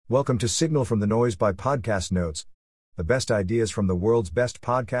Welcome to Signal from the Noise by Podcast Notes, the best ideas from the world's best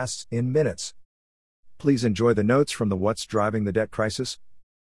podcasts in minutes. Please enjoy the notes from the What's Driving the Debt Crisis?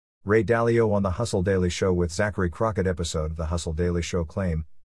 Ray Dalio on the Hustle Daily Show with Zachary Crockett episode of the Hustle Daily Show claim.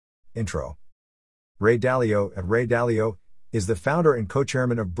 Intro. Ray Dalio at Ray Dalio is the founder and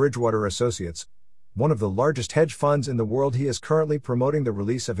co-chairman of Bridgewater Associates, one of the largest hedge funds in the world. He is currently promoting the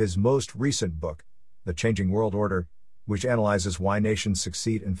release of his most recent book, The Changing World Order, which analyzes why nations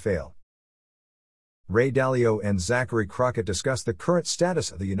succeed and fail. Ray Dalio and Zachary Crockett discuss the current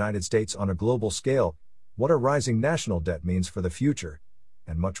status of the United States on a global scale, what a rising national debt means for the future,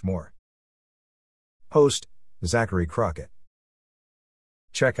 and much more. Host, Zachary Crockett.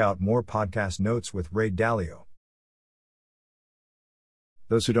 Check out more podcast notes with Ray Dalio.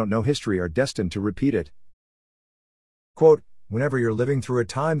 Those who don't know history are destined to repeat it. Quote, whenever you're living through a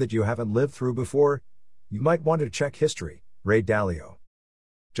time that you haven't lived through before, you might want to check history. Ray Dalio.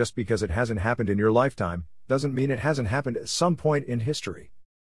 Just because it hasn't happened in your lifetime, doesn't mean it hasn't happened at some point in history.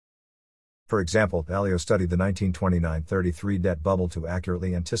 For example, Dalio studied the 1929-33 debt bubble to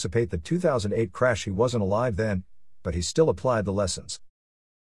accurately anticipate the 2008 crash. He wasn't alive then, but he still applied the lessons.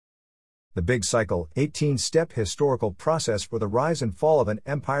 The Big Cycle, 18-step historical process for the rise and fall of an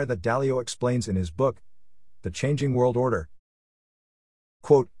empire that Dalio explains in his book, The Changing World Order.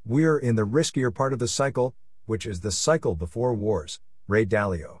 Quote, we're in the riskier part of the cycle, which is the cycle before wars. Ray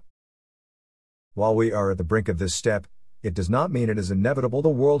Dalio. While we are at the brink of this step, it does not mean it is inevitable. The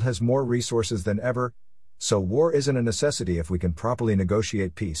world has more resources than ever, so war isn't a necessity if we can properly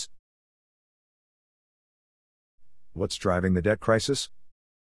negotiate peace. What's driving the debt crisis?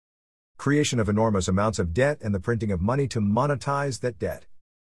 Creation of enormous amounts of debt and the printing of money to monetize that debt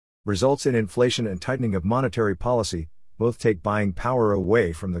results in inflation and tightening of monetary policy. Both take buying power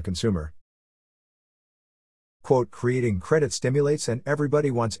away from the consumer. Quote, creating credit stimulates and everybody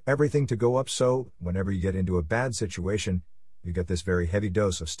wants everything to go up, so whenever you get into a bad situation, you get this very heavy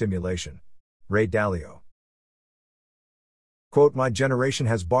dose of stimulation. Ray Dalio. Quote, my generation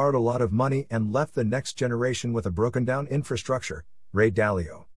has borrowed a lot of money and left the next generation with a broken down infrastructure. Ray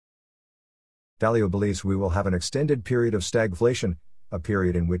Dalio. Dalio believes we will have an extended period of stagflation, a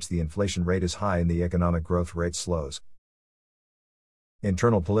period in which the inflation rate is high and the economic growth rate slows.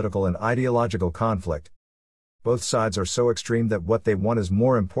 Internal political and ideological conflict. Both sides are so extreme that what they want is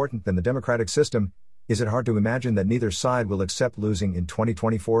more important than the democratic system. Is it hard to imagine that neither side will accept losing in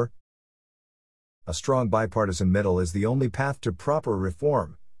 2024? A strong bipartisan middle is the only path to proper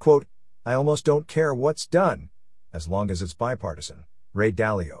reform. Quote, I almost don't care what's done, as long as it's bipartisan. Ray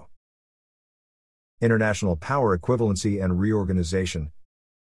Dalio. International power equivalency and reorganization.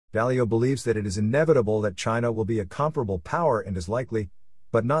 Dalio believes that it is inevitable that China will be a comparable power and is likely,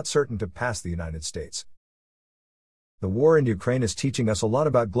 but not certain, to pass the United States. The war in Ukraine is teaching us a lot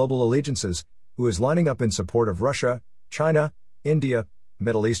about global allegiances, who is lining up in support of Russia, China, India,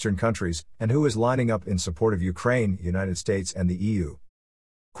 Middle Eastern countries, and who is lining up in support of Ukraine, United States, and the EU.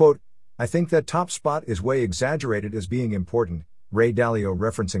 Quote, I think that top spot is way exaggerated as being important. Ray Dalio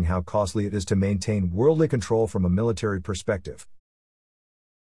referencing how costly it is to maintain worldly control from a military perspective.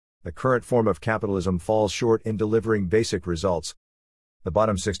 The current form of capitalism falls short in delivering basic results. The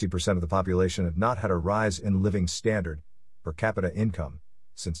bottom 60% of the population have not had a rise in living standard, per capita income,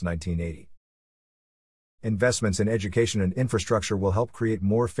 since 1980. Investments in education and infrastructure will help create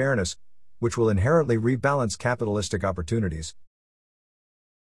more fairness, which will inherently rebalance capitalistic opportunities.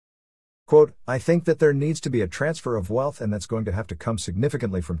 Quote, I think that there needs to be a transfer of wealth, and that's going to have to come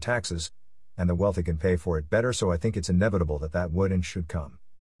significantly from taxes, and the wealthy can pay for it better, so I think it's inevitable that that would and should come.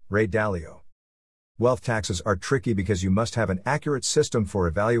 Ray Dalio. Wealth taxes are tricky because you must have an accurate system for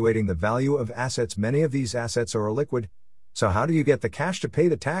evaluating the value of assets. Many of these assets are illiquid, so how do you get the cash to pay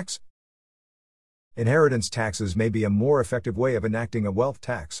the tax? Inheritance taxes may be a more effective way of enacting a wealth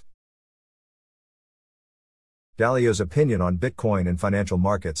tax. Dalio's opinion on Bitcoin and financial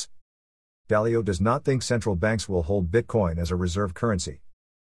markets. Dalio does not think central banks will hold Bitcoin as a reserve currency.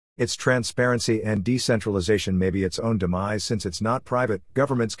 Its transparency and decentralization may be its own demise since it's not private.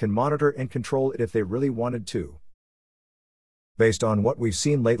 Governments can monitor and control it if they really wanted to. Based on what we've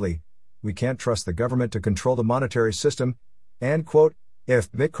seen lately, we can't trust the government to control the monetary system, and, quote,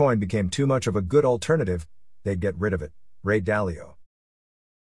 if Bitcoin became too much of a good alternative, they'd get rid of it. Ray Dalio.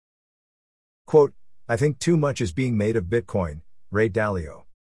 Quote, I think too much is being made of Bitcoin. Ray Dalio.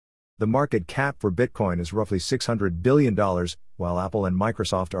 The market cap for Bitcoin is roughly $600 billion, while Apple and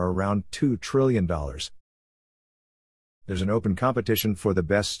Microsoft are around $2 trillion. There's an open competition for the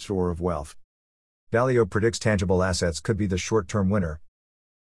best store of wealth. Dalio predicts tangible assets could be the short-term winner.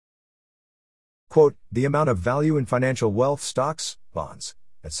 Quote, the amount of value in financial wealth, stocks, bonds,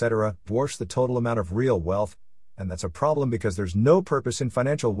 etc., dwarfs the total amount of real wealth, and that's a problem because there's no purpose in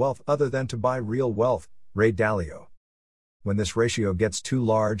financial wealth other than to buy real wealth. Ray Dalio. When this ratio gets too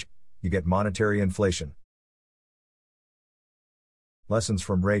large, you get monetary inflation. Lessons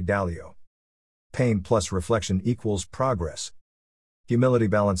from Ray Dalio. Pain plus reflection equals progress. Humility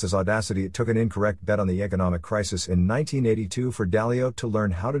balances audacity. It took an incorrect bet on the economic crisis in 1982 for Dalio to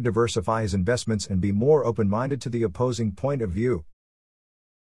learn how to diversify his investments and be more open-minded to the opposing point of view.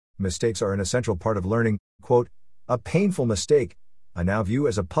 Mistakes are an essential part of learning. Quote, "A painful mistake I now view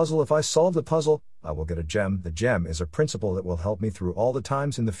as a puzzle. If I solve the puzzle, I will get a gem. The gem is a principle that will help me through all the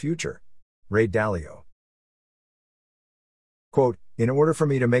times in the future." Ray Dalio. Quote, "In order for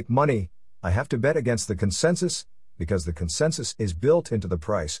me to make money, I have to bet against the consensus, because the consensus is built into the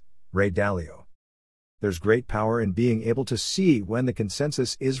price." Ray Dalio. There's great power in being able to see when the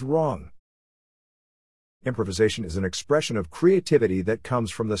consensus is wrong. Improvisation is an expression of creativity that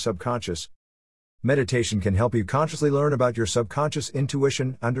comes from the subconscious. Meditation can help you consciously learn about your subconscious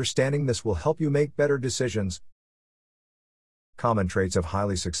intuition. Understanding this will help you make better decisions. Common traits of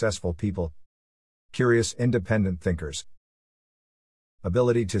highly successful people. Curious, independent thinkers.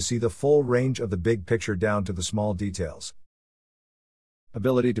 Ability to see the full range of the big picture down to the small details.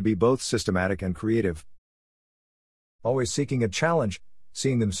 Ability to be both systematic and creative. Always seeking a challenge,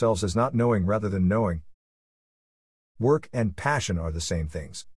 seeing themselves as not knowing rather than knowing. Work and passion are the same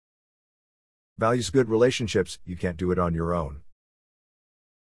things. Values good relationships. You can't do it on your own.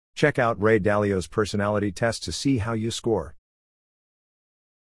 Check out Ray Dalio's personality test to see how you score.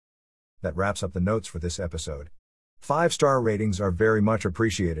 That wraps up the notes for this episode. 5-star ratings are very much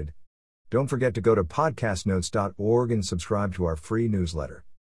appreciated. Don't forget to go to podcastnotes.org and subscribe to our free newsletter.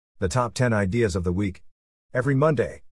 The top 10 ideas of the week. Every Monday.